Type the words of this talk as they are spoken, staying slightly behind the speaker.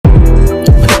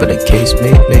the case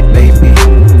may be,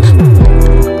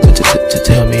 to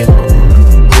tell me if I'm wrong.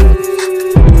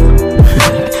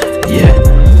 Yeah.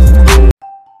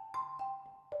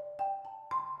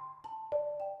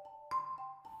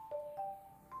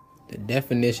 The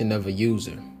definition of a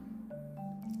user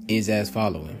is as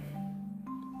following.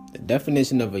 The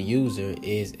definition of a user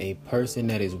is a person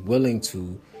that is willing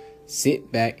to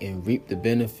sit back and reap the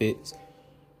benefits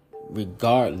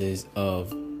regardless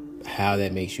of how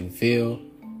that makes you feel,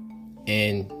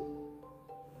 and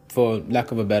for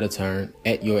lack of a better term,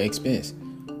 at your expense.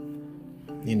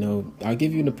 You know, I'll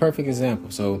give you the perfect example.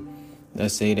 So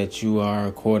let's say that you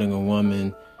are courting a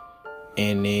woman,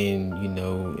 and then, you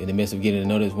know, in the midst of getting to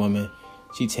know this woman,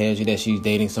 she tells you that she's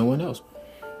dating someone else.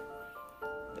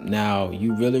 Now,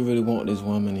 you really, really want this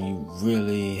woman, and you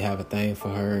really have a thing for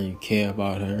her, and you care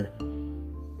about her,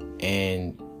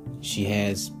 and she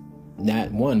has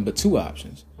not one, but two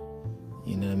options.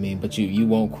 You know what I mean? But you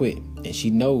won't quit. And she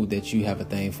knows that you have a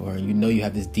thing for her. You know you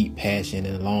have this deep passion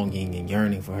and longing and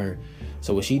yearning for her.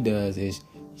 So what she does is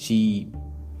she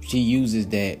uses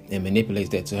that and manipulates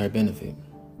that to her benefit.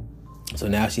 So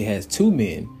now she has two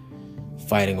men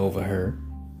fighting over her,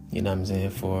 you know what I'm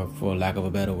saying, for lack of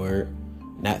a better word.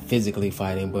 Not physically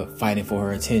fighting, but fighting for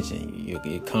her attention.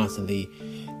 You're constantly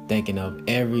thinking of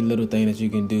every little thing that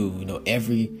you can do. You know,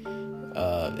 every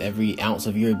ounce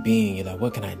of your being. You're like,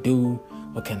 what can I do?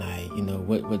 What can I, you know,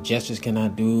 what gestures can I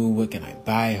do? What can I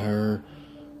buy her?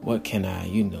 What can I,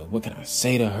 you know, what can I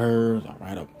say to her? Do I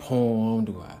write a poem?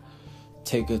 Do I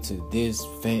take her to this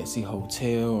fancy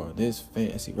hotel or this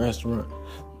fancy restaurant?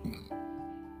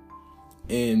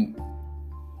 And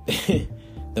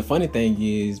the funny thing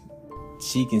is,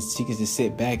 she can just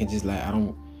sit back and just like,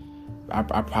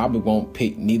 I probably won't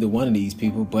pick neither one of these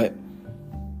people, but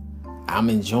I'm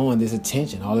enjoying this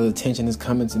attention. All of the attention is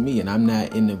coming to me, and I'm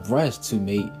not in the rush to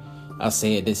make a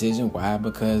sad decision. Why?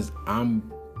 Because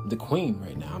I'm the queen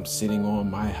right now. I'm sitting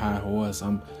on my high horse.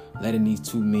 I'm letting these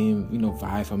two men, you know,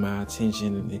 vie for my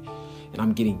attention, and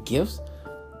I'm getting gifts.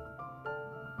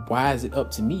 Why is it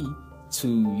up to me to,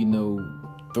 you know,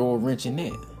 throw a wrench in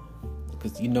that?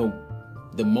 Because, you know,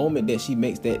 the moment that she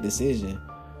makes that decision,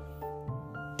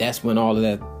 that's when all of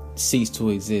that ceased to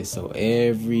exist. So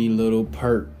every little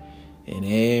perk and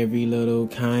every little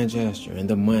kind gesture and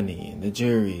the money and the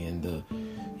jewelry and the,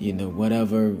 you know,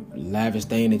 whatever lavish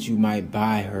thing that you might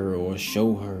buy her or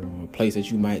show her or a place that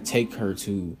you might take her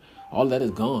to, all that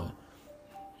is gone.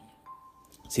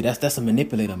 See, that's a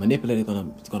manipulator. A manipulator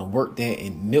gonna work that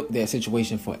and milk that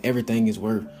situation for everything it's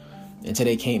worth until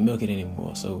they can't milk it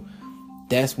anymore. So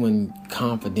that's when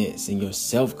confidence in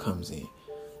yourself comes in.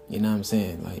 You know what I'm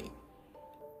saying? Like,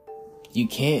 you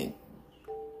can't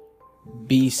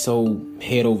be so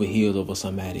head over heels over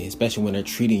somebody, especially when they're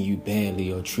treating you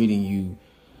badly or treating you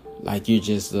like you're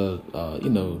just a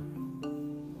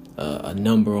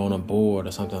number on a board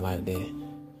or something like that.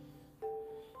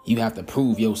 You have to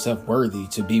prove yourself worthy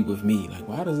to be with me. Like,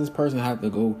 why does this person have to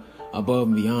go above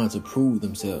and beyond to prove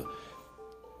themselves?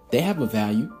 They have a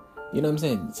value. You know what I'm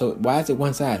saying? So why is it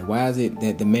one-sided? Why is it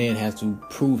that the man has to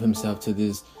prove himself to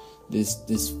this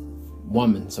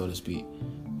woman, so to speak,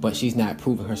 but she's not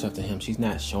proving herself to him? She's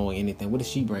not showing anything. What does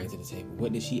she bring to the table?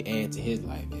 What does she add to his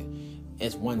life?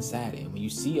 It's one-sided. And when you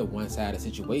see a one-sided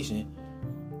situation,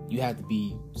 you have to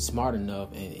be smart enough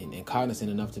and cognizant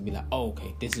enough to be like, oh,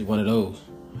 okay, this is one of those.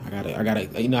 I gotta,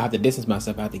 you know, I have to distance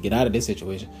myself. I have to get out of this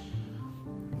situation,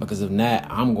 because if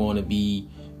not, I'm going to be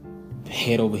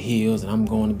head over heels, and I'm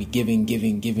going to be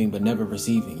giving, but never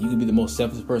receiving. You can be the most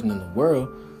selfish person in the world,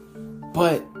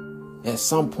 but at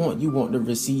some point you want to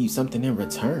receive something in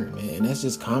return, man. And that's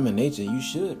just common nature. You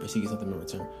should receive something in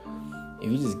return.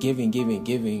 If you're just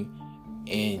giving,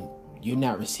 and you're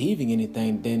not receiving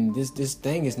anything, then this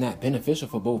thing is not beneficial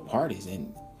for both parties.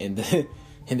 And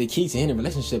the key to any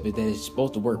relationship is that it's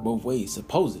supposed to work both ways,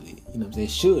 supposedly. You know what I'm saying?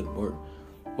 It should work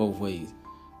both ways.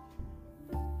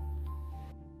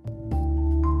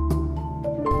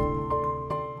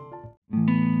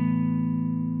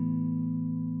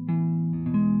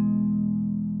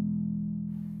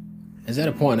 It's at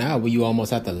a point now where you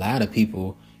almost have to lie to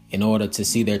people in order to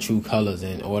see their true colors,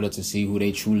 in order to see who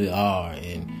they truly are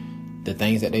and the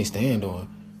things that they stand on.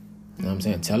 You know what I'm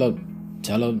saying? Tell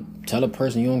a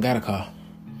person you don't got a car.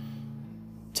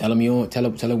 Tell a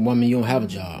woman you don't have a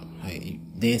job. Like,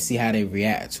 then see how they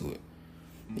react to it.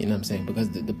 You know what I'm saying? Because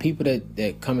the people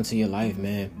that come into your life,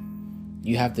 man,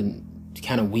 you have to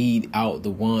kind of weed out the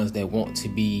ones that want to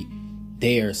be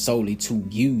there solely to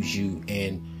use you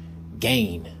and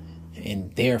gain,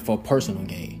 and there for personal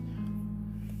gain.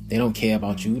 They don't care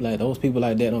about you. Like, those people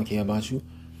like that don't care about you.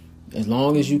 As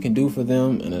long as you can do for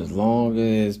them, and as long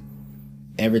as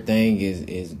everything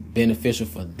is beneficial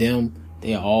for them,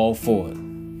 they're all for it.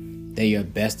 They're your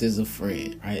best as a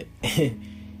friend, right?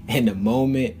 And the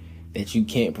moment that you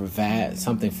can't provide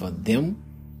something for them,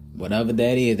 whatever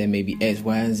that is, that may be X,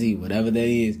 Y, and Z, whatever that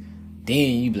is,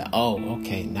 then you be like, oh,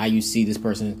 okay, now you see this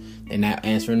person, they're not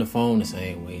answering the phone the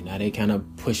same way. Now they kind of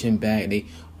pushing back. They,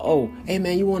 oh, hey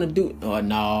man, you want to do it? Oh,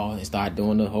 no, and start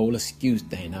doing the whole excuse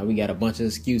thing. Now we got a bunch of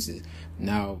excuses.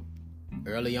 Now,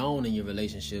 early on in your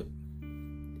relationship,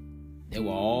 they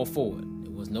were all for it.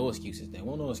 There was no excuses. There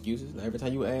weren't no excuses. Every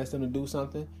time you ask them to do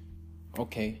something,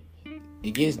 okay,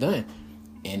 it gets done.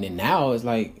 And then now it's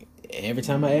like, every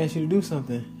time I ask you to do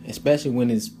something, especially when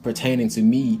it's pertaining to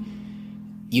me,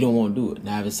 you don't want to do it.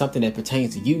 Now, if it's something that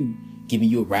pertains to you, giving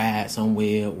you a ride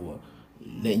somewhere, or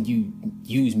letting you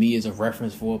use me as a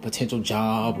reference for a potential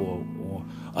job, or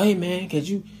oh, hey man, could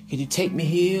you take me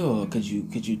here, or could you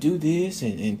do this,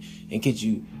 and could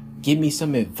you give me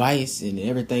some advice, and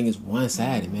everything is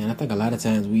one-sided, man. I think a lot of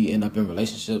times we end up in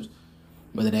relationships,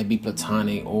 whether that be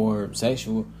platonic or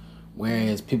sexual,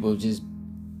 whereas people just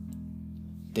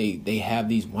they have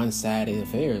these one-sided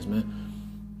affairs, man.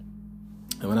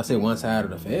 And when I say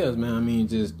one-sided affairs, man, I mean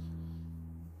just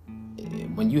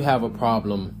when you have a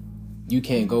problem, you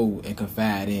can't go and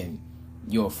confide in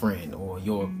your friend or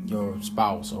your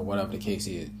spouse or whatever the case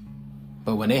is.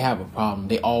 But when they have a problem,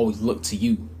 they always look to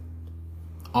you,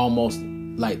 almost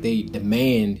like they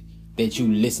demand that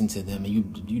you listen to them,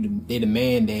 and they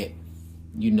demand that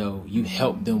you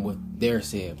help them with their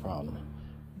said problem.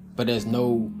 But there's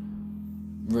no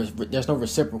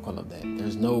reciprocal of that.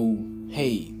 There's no,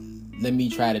 hey, let me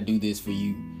try to do this for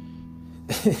you.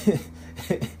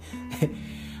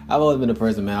 I've always been a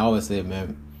person, man. I always said,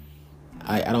 man,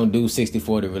 I don't do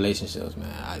 60-40 relationships,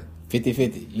 man.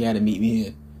 50-50. You got to meet me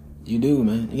here. You do,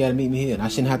 man. You got to meet me here. And I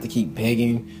shouldn't have to keep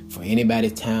begging for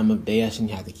anybody's time of day. I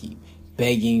shouldn't have to keep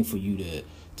begging for you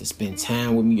to spend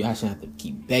time with me. I shouldn't have to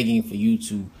keep begging for you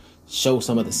to show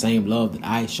some of the same love that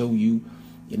I show you.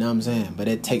 You know what I'm saying? But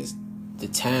it takes the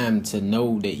time to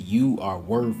know that you are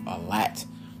worth a lot.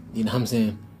 You know what I'm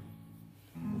saying?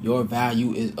 Your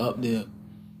value is up there.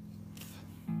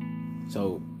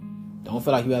 So don't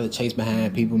feel like you have to chase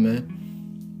behind people,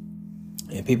 man.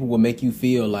 And people will make you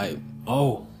feel like,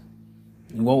 oh,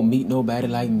 you won't meet nobody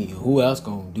like me. Who else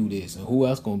gonna do this? And who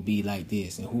else gonna be like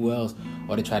this? And who else?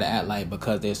 Or they try to act like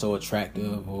because they're so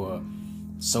attractive or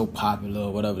so popular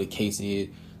or whatever the case is,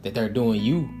 that they're doing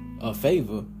you a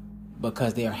favor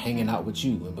because they are hanging out with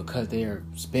you and because they are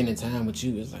spending time with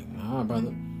you. It's like, nah,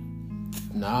 brother.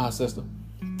 Nah, sister.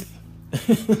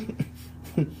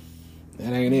 That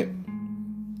ain't it.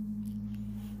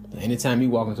 Anytime you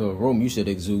walk into a room, you should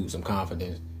exude some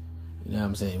confidence. You know what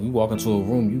I'm saying? We walk into a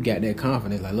room, you got that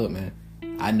confidence. Like, look, man,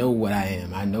 I know what I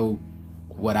am. I know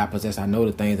what I possess. I know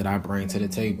the things that I bring to the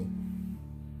table.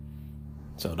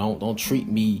 So don't treat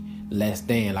me less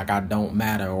than, like I don't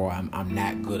matter, or I'm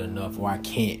not good enough, or I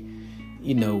can't,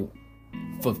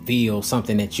 fulfill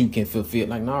something that you can fulfill.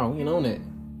 Like, no, you know that.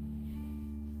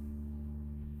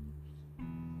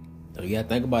 So you gotta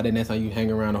think about it next time you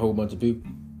hang around a whole bunch of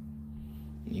people.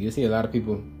 You can see a lot of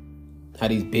people have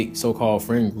these big so-called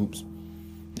friend groups.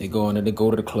 They go to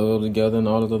the club together and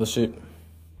all this other shit.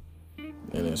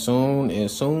 And as soon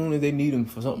as they need them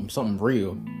for something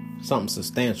real, something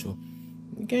substantial,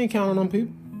 you can't count on them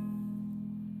people.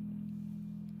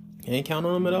 You ain't count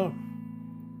on them at all.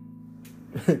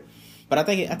 But I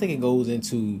think it goes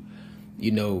into,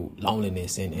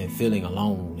 loneliness and feeling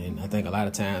alone. And I think a lot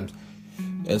of times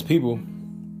as people,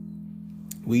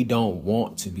 we don't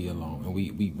want to be alone,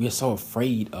 and we're so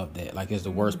afraid of that, like it's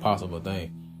the worst possible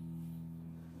thing.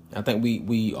 I think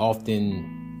we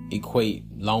often equate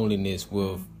loneliness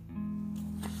with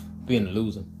being a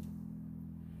loser,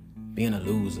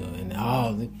 and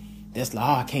that's like,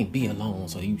 I can't be alone.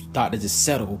 So you start to just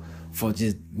settle for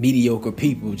just mediocre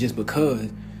people just because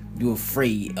you're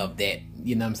afraid of that.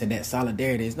 You know what I'm saying? That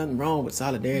solidarity. There's nothing wrong with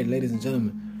solidarity, ladies and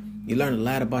gentlemen. You learn a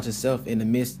lot about yourself in the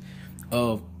midst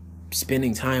of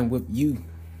spending time with you.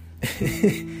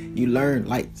 You learn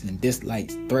likes and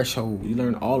dislikes, threshold. You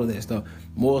learn all of that stuff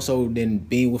more so than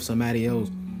being with somebody else.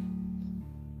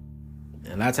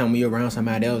 And a lot of times when you're around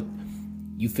somebody else,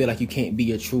 you feel like you can't be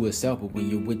your truest self. But when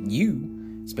you're with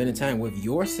you, spending time with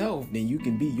yourself, then you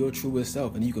can be your truest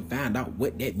self, and you can find out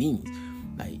what that means.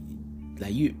 Like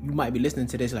you might be listening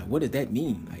to this like, what does that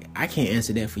mean? Like, I can't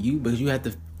answer that for you, because you have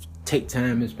to take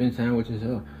time and spend time with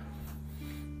yourself.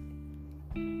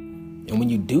 And when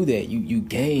you do that, you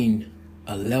gain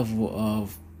a level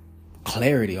of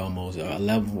clarity, almost a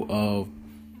level of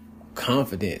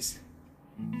confidence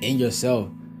in yourself,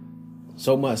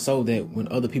 so much so that when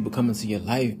other people come into your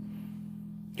life,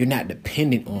 You're not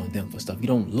dependent on them for stuff. You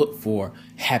don't look for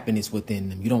happiness within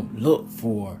them. You don't look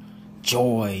for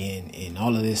joy and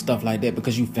all of this stuff like that,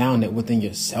 because you found that within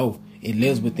yourself. It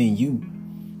lives within you.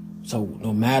 So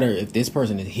no matter if this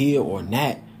person is here or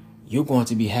not, you're going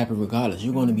to be happy regardless.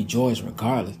 You're going to be joyous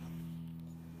regardless.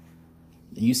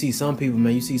 You see some people,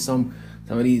 man, you see some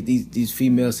of these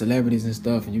female celebrities and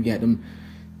stuff, and you got them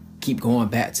keep going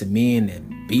back to men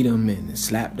that beat them and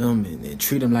slap them and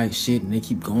treat them like shit, and they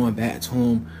keep going back to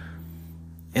them,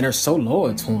 and they're so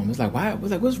loyal to them. It's like, why? It's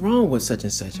like, what's wrong with such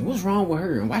and such, and what's wrong with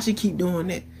her, and why she keep doing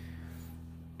that?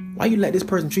 Why you let this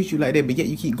person treat you like that, but yet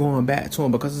you keep going back to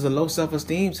them? Because it's a low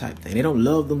self-esteem type thing. They don't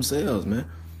love themselves, man.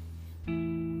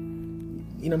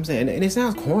 You know what I'm saying? And it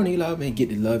sounds corny, like, man, get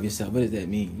to love yourself. What does that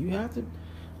mean? You have to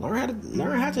learn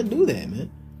how to do that, man.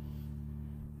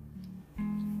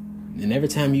 And every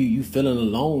time you feeling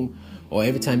alone, or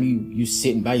every time you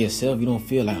sitting by yourself, you don't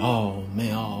feel like, oh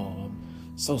man,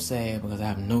 I'm so sad because I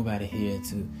have nobody here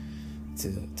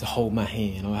to hold my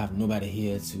hand, or I have nobody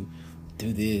here to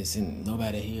do this, and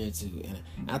nobody here to.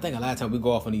 And I think a lot of times we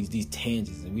go off on these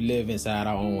tangents, and we live inside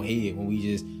our own head when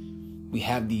we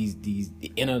have these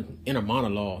inner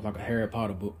monologues, like a Harry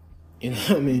Potter book. You know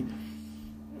what I mean?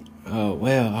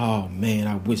 Oh man,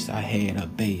 I wish I had a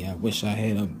bae. I wish I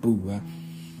had a boo.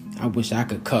 I wish I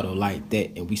could cuddle like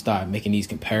that. And we start making these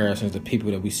comparisons to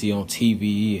people that we see on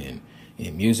TV and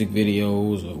in music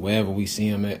videos or wherever we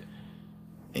see them at.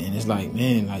 And it's like,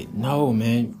 man, like, no,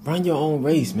 man, run your own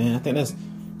race, man. I think that's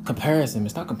comparison, man.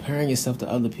 Stop comparing yourself to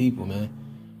other people, man.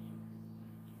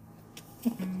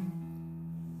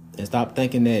 And stop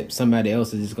thinking that somebody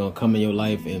else is just going to come in your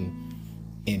life and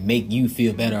make you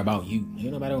feel better about you.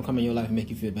 Ain't nobody going to come in your life and make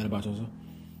you feel better about yourself.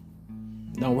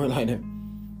 Don't work like that.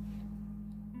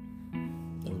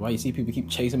 That's why you see people keep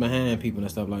chasing behind people and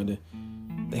stuff like that.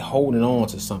 They holding on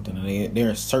to something, and they're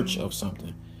in search of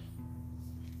something.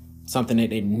 Something that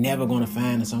they're never going to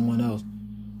find in someone else.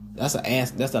 That's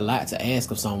a lot to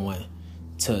ask of someone,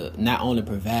 to not only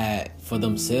provide for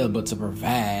themselves, but to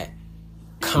provide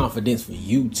confidence for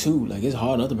you too. Like, it's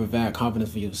hard enough to provide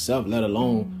confidence for yourself, let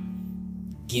alone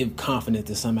give confidence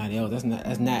to somebody else.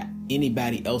 That's not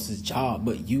anybody else's job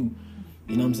but you.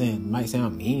 You know what I'm saying? It might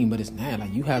sound mean, but it's not.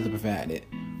 Like, you have to provide that.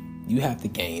 You have to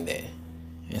gain that.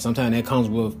 And sometimes that comes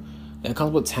with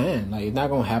time. Like, it's not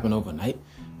gonna happen overnight.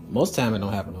 Most time it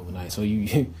don't happen overnight. So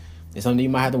it's something you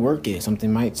might have to work at.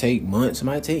 Something might take months, it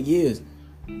might take years.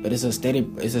 But it's a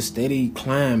steady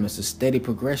climb, it's a steady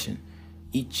progression.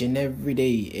 Each and every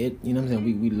day. You know what I'm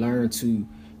saying? We learn to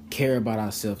care about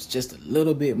ourselves just a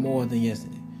little bit more than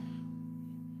yesterday.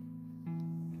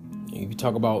 If you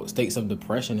talk about states of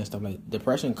depression and stuff, like,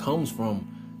 depression comes from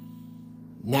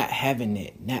not having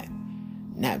that,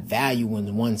 not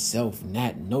valuing oneself,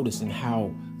 not noticing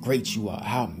how great you are,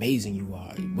 how amazing you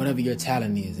are, whatever your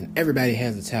talent is. And everybody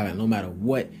has a talent, no matter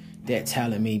what that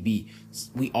talent may be.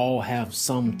 We all have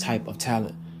some type of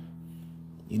talent.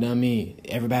 You know what I mean?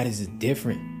 Everybody's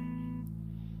different.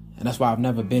 And that's why I've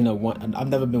never been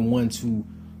one to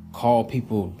call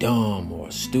people dumb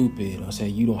or stupid or say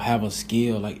you don't have a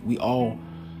skill. Like, we all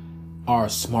are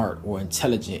smart or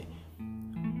intelligent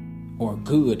or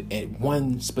good at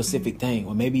one specific thing,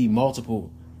 or maybe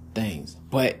multiple things.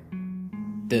 But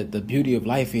the beauty of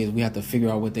life is we have to figure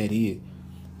out what that is.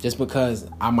 Just because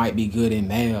I might be good in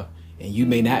math and you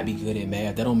may not be good in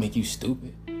math, that don't make you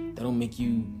stupid. That don't make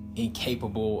you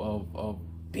incapable of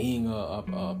being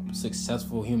a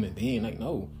successful human being. Like,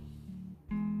 no.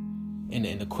 And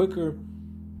the quicker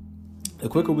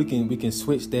we can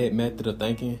switch that method of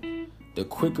thinking, the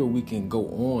quicker we can go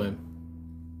on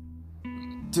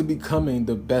to becoming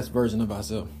the best version of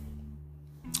ourselves.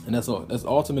 And that's all. That's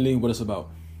ultimately what it's about.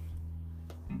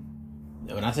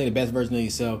 And when I say the best version of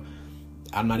yourself,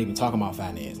 I'm not even talking about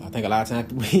finance. I think a lot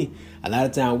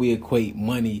of times we equate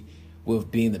money with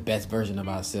being the best version of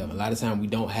ourselves. A lot of times we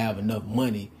don't have enough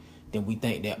money, then we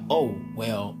think that, oh,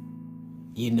 well,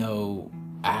 you know,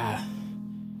 I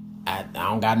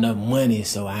don't got enough money,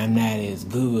 so I'm not as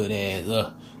good as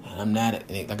I'm not.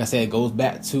 Like I said, it goes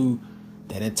back to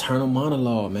that internal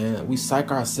monologue, man. We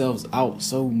psych ourselves out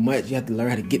so much. You have to learn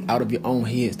how to get out of your own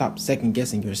head. Stop second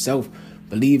guessing yourself.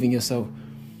 Believe in yourself.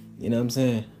 You know what I'm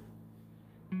saying?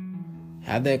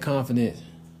 Have that confidence.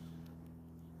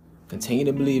 Continue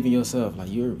to believe in yourself. Like,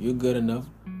 you're good enough.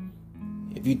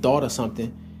 If you thought of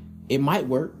something, it might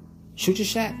work. Shoot your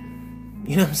shot.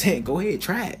 You know what I'm saying? Go ahead,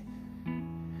 try it.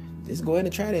 Just go ahead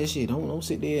and try that shit. Don't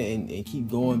sit there and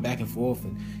keep going back and forth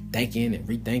and thinking and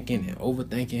rethinking and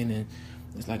overthinking. And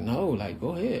it's like, no, like,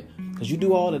 go ahead. Because you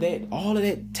do all of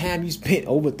that time you spent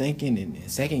overthinking and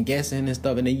second guessing and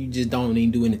stuff, and then you just don't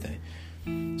even do anything.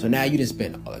 So now you just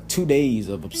spent 2 days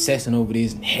of obsessing over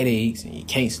this and headaches and you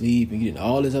can't sleep and you did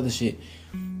all this other shit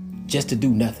just to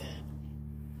do nothing.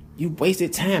 You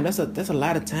wasted time. That's a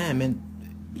lot of time, man.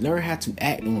 Learn how to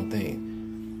act on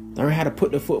things. Learn how to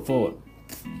put the foot forward.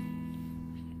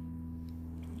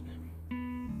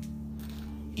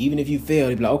 Even if you fail,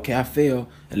 you'll be like, okay, I failed.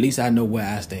 At least I know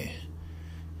where I stand.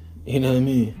 You know what I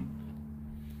mean?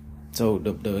 So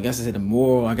I guess I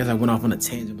went off on a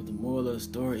tangent, but the moral of the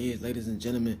story is, ladies and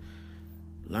gentlemen,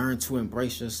 learn to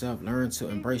embrace yourself. Learn to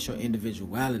embrace your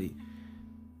individuality.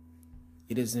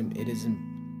 It is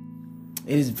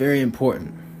very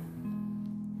important.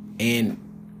 And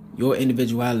your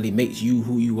individuality makes you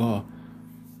who you are.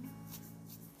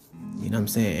 You know what I'm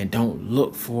saying? And don't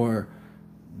look for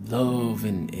love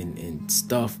and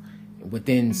stuff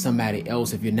within somebody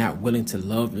else if you're not willing to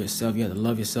love yourself. You have to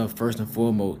love yourself first and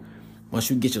foremost. Once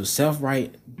you get yourself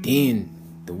right, then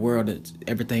the world,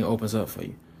 everything opens up for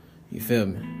you. You feel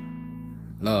me?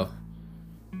 Love.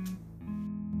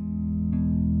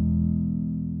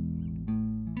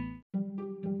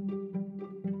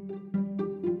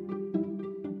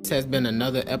 This has been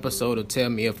another episode of Tell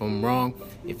Me If I'm Wrong.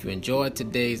 If you enjoyed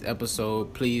today's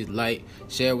episode, please like,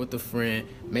 share with a friend.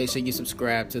 Make sure you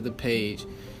subscribe to the page.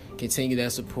 Continue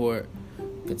that support.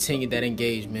 Continue that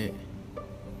engagement.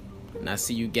 And I'll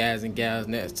see you guys and gals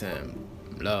next time.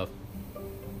 Love.